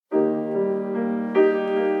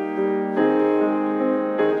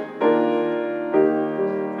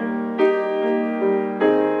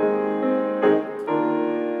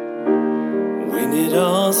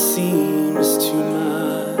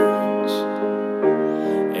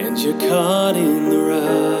you're caught in the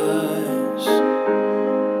rush.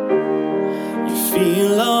 You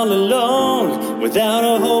feel all alone without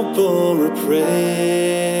a hope or a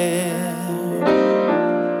prayer.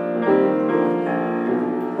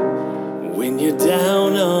 When you're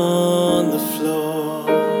down on the floor,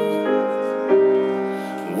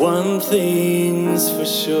 one thing's for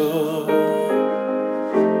sure,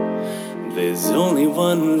 there's only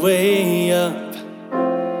one way up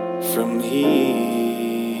from here.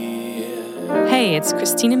 Hey, it's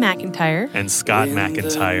Christina McIntyre. And Scott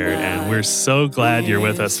McIntyre, and we're so glad you're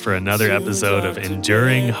with us for another episode of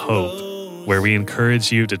Enduring Hope, where we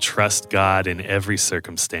encourage you to trust God in every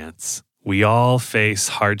circumstance. We all face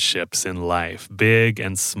hardships in life, big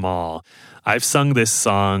and small. I've sung this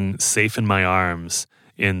song, Safe in My Arms,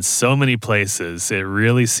 in so many places. It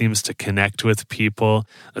really seems to connect with people,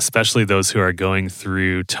 especially those who are going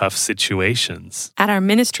through tough situations. At our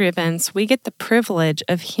ministry events, we get the privilege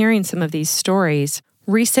of hearing some of these stories.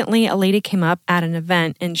 Recently, a lady came up at an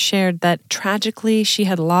event and shared that tragically she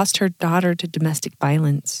had lost her daughter to domestic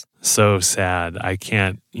violence. So sad. I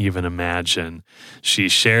can't even imagine. She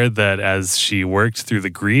shared that as she worked through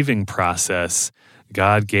the grieving process,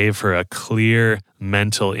 God gave her a clear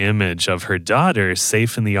mental image of her daughter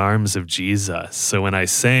safe in the arms of Jesus. So when I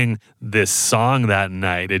sang this song that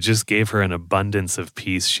night, it just gave her an abundance of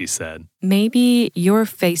peace, she said. Maybe you're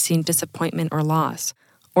facing disappointment or loss,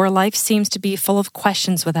 or life seems to be full of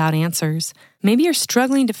questions without answers. Maybe you're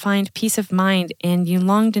struggling to find peace of mind and you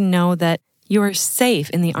long to know that you are safe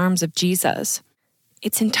in the arms of Jesus.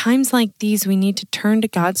 It's in times like these we need to turn to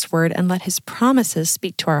God's Word and let His promises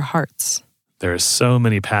speak to our hearts. There are so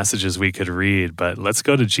many passages we could read, but let's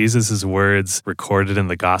go to Jesus' words recorded in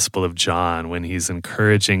the Gospel of John when he's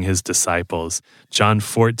encouraging his disciples. John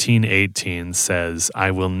 14:18 says,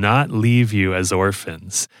 "I will not leave you as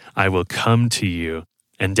orphans. I will come to you."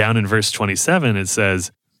 And down in verse 27, it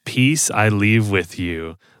says, "Peace I leave with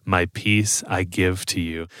you. My peace I give to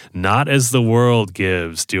you. Not as the world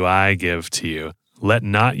gives do I give to you. Let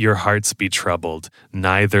not your hearts be troubled,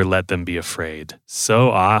 neither let them be afraid."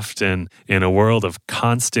 So often in a world of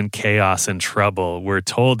constant chaos and trouble, we're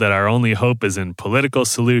told that our only hope is in political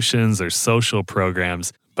solutions or social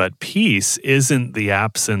programs. But peace isn't the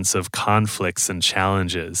absence of conflicts and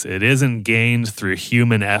challenges. It isn't gained through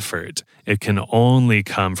human effort. It can only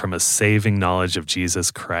come from a saving knowledge of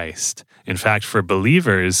Jesus Christ. In fact, for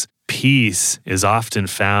believers, peace is often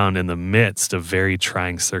found in the midst of very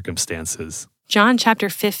trying circumstances. John chapter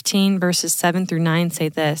 15, verses 7 through 9 say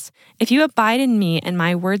this, "If you abide in me and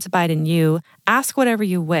my words abide in you, ask whatever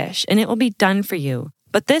you wish, and it will be done for you.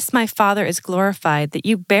 But this my Father is glorified, that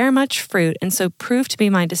you bear much fruit and so prove to be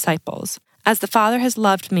my disciples. As the Father has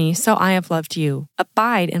loved me, so I have loved you.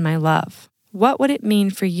 Abide in my love." What would it mean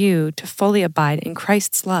for you to fully abide in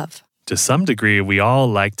Christ's love? To some degree, we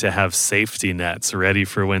all like to have safety nets ready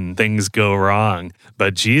for when things go wrong.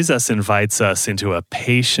 But Jesus invites us into a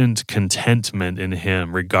patient contentment in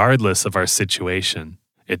Him, regardless of our situation.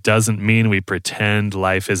 It doesn't mean we pretend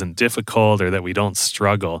life isn't difficult or that we don't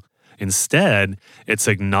struggle. Instead, it's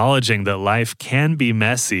acknowledging that life can be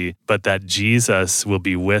messy, but that Jesus will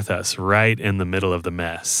be with us right in the middle of the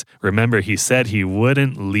mess. Remember, He said He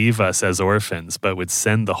wouldn't leave us as orphans, but would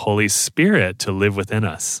send the Holy Spirit to live within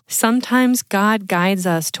us. Sometimes God guides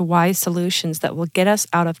us to wise solutions that will get us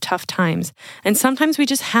out of tough times, and sometimes we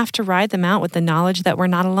just have to ride them out with the knowledge that we're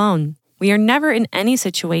not alone. We are never in any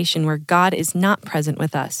situation where God is not present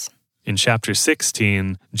with us. In chapter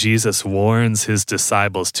 16, Jesus warns His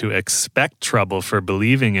disciples to expect trouble for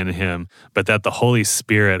believing in Him, but that the Holy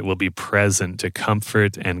Spirit will be present to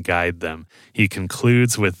comfort and guide them. He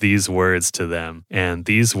concludes with these words to them, and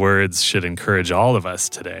these words should encourage all of us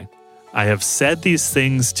today. "I have said these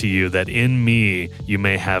things to you that in me you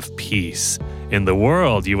may have peace. In the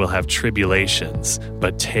world you will have tribulations,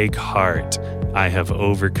 but take heart. I have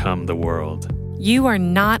overcome the world." You are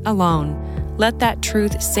not alone. Let that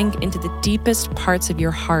truth sink into the deepest parts of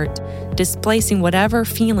your heart, displacing whatever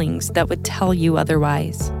feelings that would tell you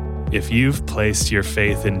otherwise. If you've placed your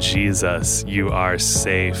faith in Jesus, you are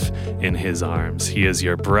safe in His arms. He is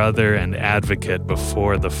your brother and advocate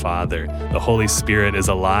before the Father. The Holy Spirit is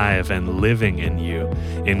alive and living in you.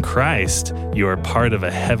 In Christ, you are part of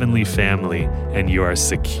a heavenly family and you are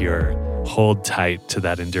secure. Hold tight to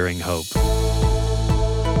that enduring hope.